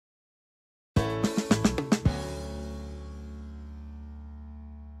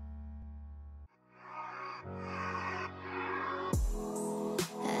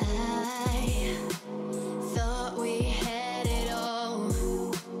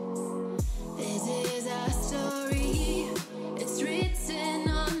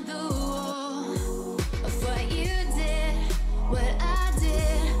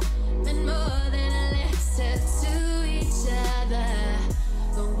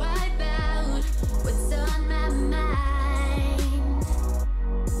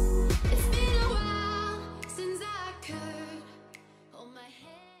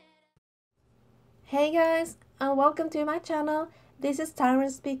Hey guys, and welcome to my channel. This is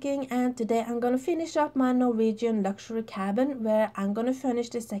Tsiren speaking, and today I'm gonna finish up my Norwegian luxury cabin where I'm gonna furnish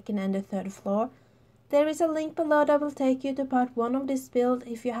the second and the third floor. There is a link below that will take you to part 1 of this build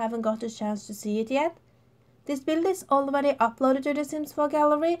if you haven't got a chance to see it yet. This build is already uploaded to the Sims 4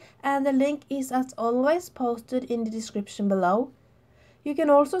 gallery, and the link is as always posted in the description below. You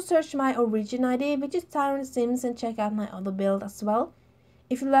can also search my origin ID, which is Tsiren Sims, and check out my other build as well.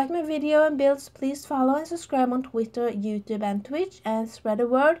 If you like my video and builds, please follow and subscribe on Twitter, YouTube and Twitch and spread the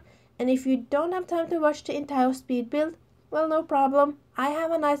word. And if you don't have time to watch the entire speed build, well, no problem. I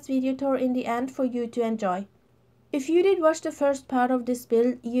have a nice video tour in the end for you to enjoy. If you did watch the first part of this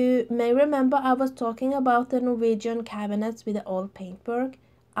build, you may remember I was talking about the Norwegian cabinets with the old paintwork.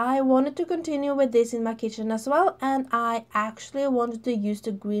 I wanted to continue with this in my kitchen as well, and I actually wanted to use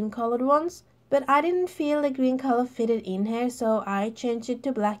the green colored ones. But I didn't feel the green color fitted in here, so I changed it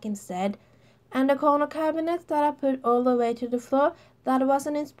to black instead. And the corner cabinets that I put all the way to the floor, that was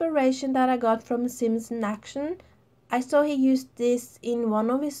an inspiration that I got from Sims in Action. I saw he used this in one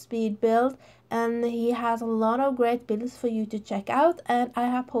of his speed builds, and he has a lot of great builds for you to check out, and I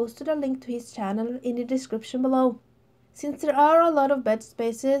have posted a link to his channel in the description below. Since there are a lot of bed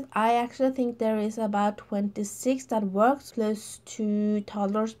spaces, I actually think there is about 26 that works plus 2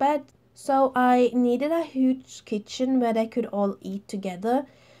 toddlers' beds. So I needed a huge kitchen where they could all eat together.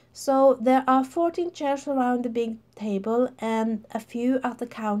 So there are 14 chairs around the big table and a few at the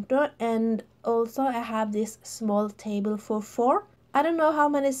counter, and also I have this small table for 4. I don't know how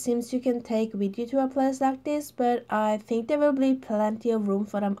many Sims you can take with you to a place like this, but I think there will be plenty of room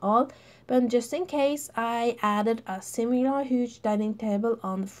for them all. But just in case, I added a similar huge dining table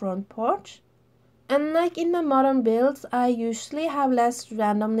on the front porch. Unlike in my modern builds, I usually have less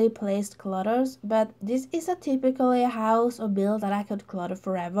randomly placed clutters, but this is a typically house or build that I could clutter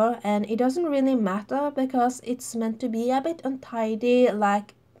forever, and it doesn't really matter because it's meant to be a bit untidy,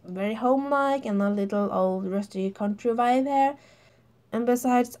 like very home-like and a little old rusty country vibe here. And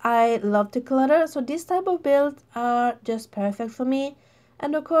besides, I love to clutter, so this type of builds are just perfect for me.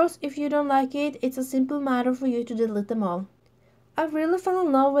 And of course, if you don't like it, it's a simple matter for you to delete them all. I really fell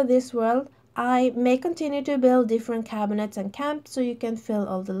in love with this world. I may continue to build different cabinets and camps so you can fill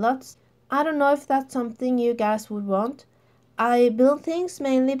all the lots. I don't know if that's something you guys would want. I build things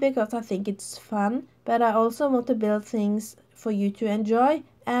mainly because I think it's fun, but I also want to build things for you to enjoy.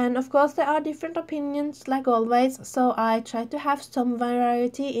 And of course there are different opinions like always, so I try to have some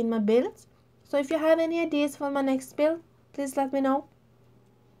variety in my builds. So if you have any ideas for my next build, please let me know.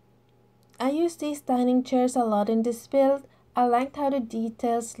 I use these dining chairs a lot in this build. I liked how the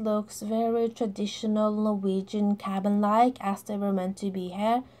details looks very traditional Norwegian cabin-like as they were meant to be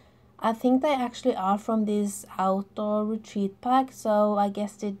here. I think they actually are from this outdoor retreat pack, so I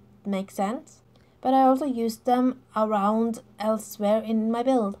guess it makes sense. But I also used them around elsewhere in my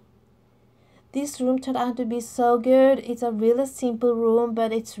build. This room turned out to be so good. It's a really simple room,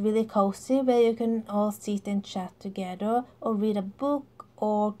 but it's really cozy where you can all sit and chat together or read a book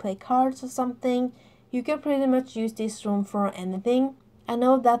or play cards or something. You can pretty much use this room for anything. I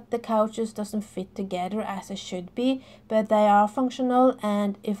know that the couches doesn't fit together as they should be, but they are functional,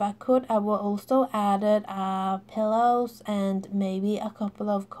 and if I could, I would also added pillows and maybe a couple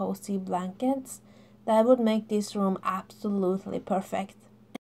of cozy blankets. That would make this room absolutely perfect.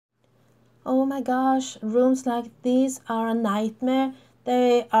 Oh my gosh, rooms like these are a nightmare.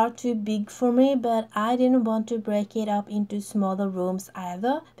 They are too big for me, but I didn't want to break it up into smaller rooms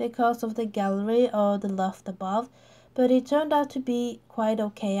either because of the gallery or the loft above, but it turned out to be quite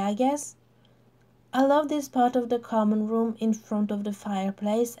okay, I guess. I love this part of the common room in front of the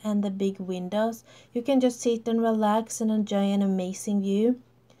fireplace and the big windows. You can just sit and relax and enjoy an amazing view.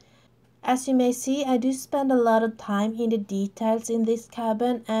 As you may see, I do spend a lot of time in the details in this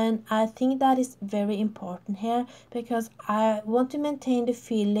cabin, and I think that is very important here because I want to maintain the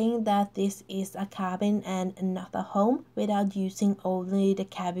feeling that this is a cabin and not a home without using only the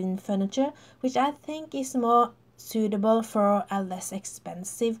cabin furniture, which I think is more suitable for a less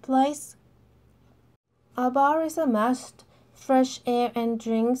expensive place. A bar is a must. Fresh air and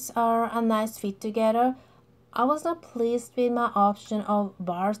drinks are a nice fit together. I was not pleased with my option of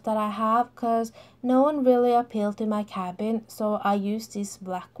bars that I have because no one really appealed to my cabin, so I used this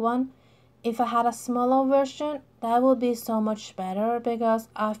black one. If I had a smaller version, that would be so much better because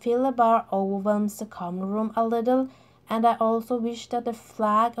I feel the bar overwhelms the common room a little, and I also wish that the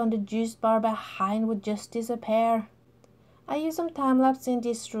flag on the juice bar behind would just disappear. I used some time-lapse in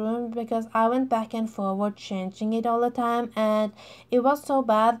this room because I went back and forward changing it all the time, and it was so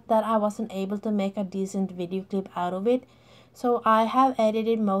bad that I wasn't able to make a decent video clip out of it. So I have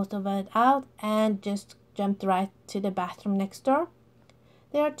edited most of it out and just jumped right to the bathroom next door.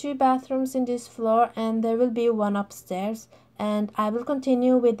 There are 2 bathrooms in this floor and there will be one upstairs, and I will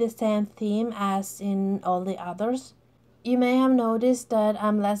continue with the same theme as in all the others. You may have noticed that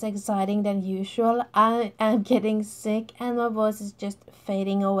I'm less exciting than usual. I am getting sick and my voice is just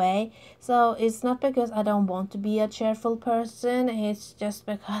fading away. So it's not because I don't want to be a cheerful person, it's just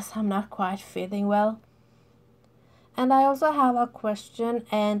because I'm not quite feeling well. And I also have a question,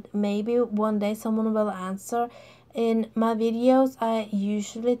 and maybe one day someone will answer. In my videos, I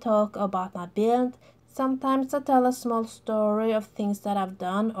usually talk about my build. Sometimes I tell a small story of things that I've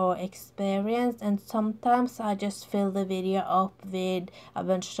done or experienced, and sometimes I just fill the video up with a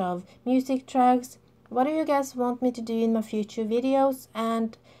bunch of music tracks. What do you guys want me to do in my future videos?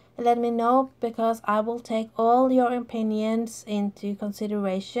 And let me know, because I will take all your opinions into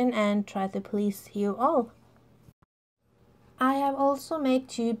consideration and try to please you all. I have also made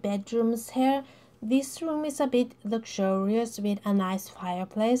 2 bedrooms here. This room is a bit luxurious with a nice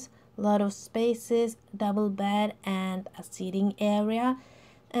fireplace, a lot of spaces, double bed and a seating area.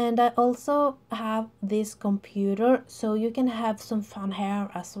 And I also have this computer, so you can have some fun here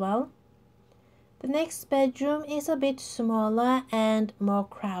as well. The next bedroom is a bit smaller and more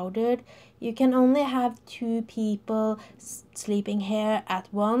crowded. You can only have 2 people sleeping here at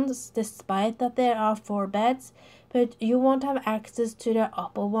once, despite that there are 4 beds, but you won't have access to the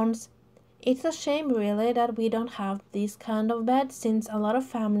upper ones. It's a shame really that we don't have this kind of bed, since a lot of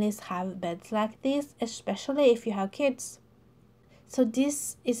families have beds like this, especially if you have kids. So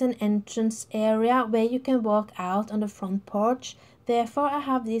this is an entrance area where you can walk out on the front porch. Therefore I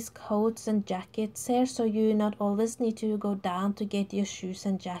have these coats and jackets here, so you not always need to go down to get your shoes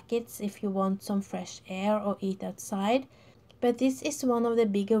and jackets if you want some fresh air or eat outside. But this is one of the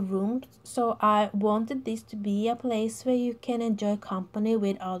bigger rooms, so I wanted this to be a place where you can enjoy company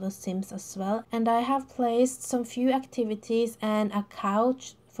with other Sims as well. And I have placed some few activities and a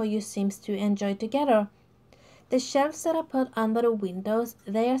couch for you Sims to enjoy together. The shelves that I put under the windows,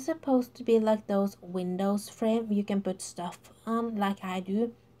 they are supposed to be like those windows frame you can put stuff on like I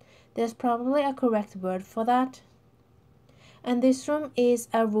do. There's probably a correct word for that. And this room is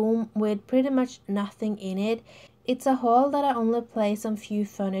a room with pretty much nothing in it. It's a hall that I only place some few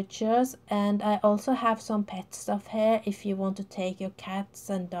furnitures, and I also have some pet stuff here if you want to take your cats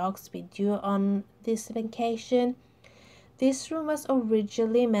and dogs with you on this vacation. This room was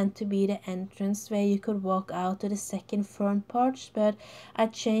originally meant to be the entrance where you could walk out to the second front porch, but I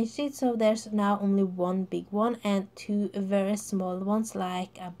changed it so there's now only 1 big one and 2 very small ones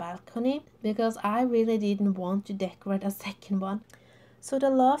like a balcony, because I really didn't want to decorate a second one. So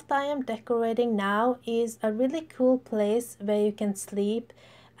the loft I am decorating now is a really cool place where you can sleep.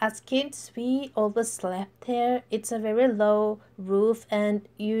 As kids, we always slept here. It's a very low roof and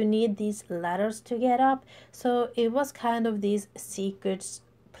you need these ladders to get up. So it was kind of this secret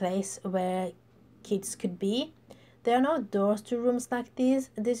place where kids could be. There are no doors to rooms like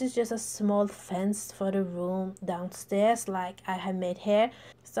this. This is just a small fence for the room downstairs like I have made here.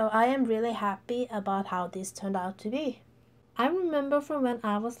 So I am really happy about how this turned out to be. I remember from when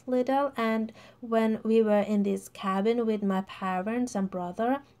I was little and when we were in this cabin with my parents and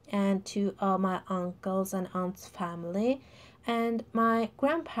brother and 2 of my uncles and aunts' family and my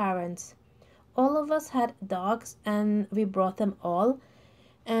grandparents. All of us had dogs and we brought them all,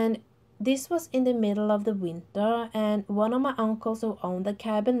 and this was in the middle of the winter, and one of my uncles who owned the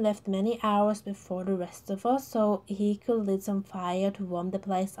cabin left many hours before the rest of us so he could lit some fire to warm the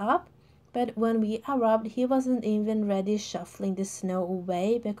place up. But when we arrived, he wasn't even ready shuffling the snow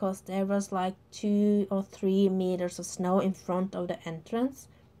away because there was like 2 or 3 meters of snow in front of the entrance.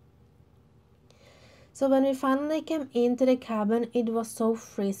 So when we finally came into the cabin, it was so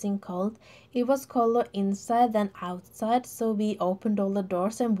freezing cold. It was colder inside than outside, so we opened all the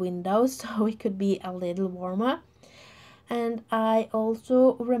doors and windows so it could be a little warmer. And I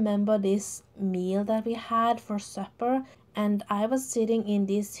also remember this meal that we had for supper, and I was sitting in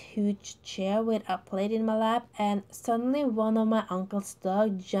this huge chair with a plate in my lap, and suddenly one of my uncle's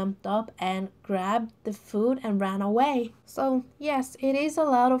dogs jumped up and grabbed the food and ran away. So yes, it is a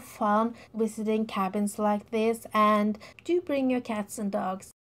lot of fun visiting cabins like this, and do bring your cats and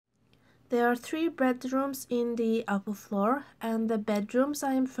dogs. There are 3 bedrooms in the upper floor, and the bedrooms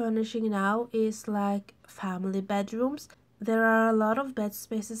I am furnishing now is like family bedrooms. There are a lot of bed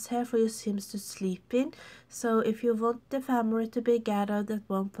spaces here for your Sims to sleep in, so if you want the family to be gathered at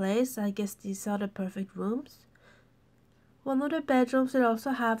one place, I guess these are the perfect rooms. One of the bedrooms will also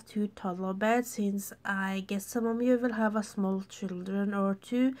have 2 toddler beds, since I guess some of you will have a small children or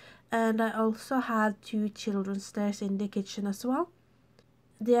 2, and I also had 2 children's stairs in the kitchen as well.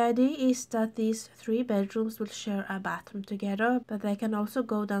 The idea is that these 3 bedrooms will share a bathroom together, but they can also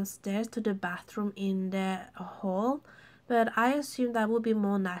go downstairs to the bathroom in the hall. But I assume that would be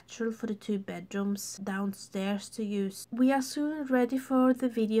more natural for the 2 bedrooms downstairs to use. We are soon ready for the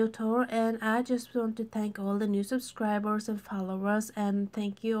video tour, and I just want to thank all the new subscribers and followers, and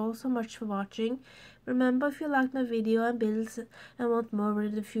thank you all so much for watching. Remember, if you liked my video and builds and want more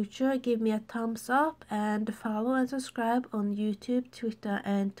in the future, give me a thumbs up and follow and subscribe on YouTube, Twitter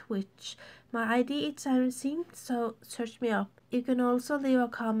and Twitch. My ID is tsiren Z, so search me up. You can also leave a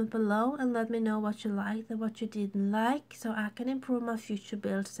comment below and let me know what you liked and what you didn't like, so I can improve my future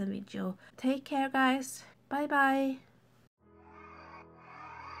builds and video. Take care guys, bye bye!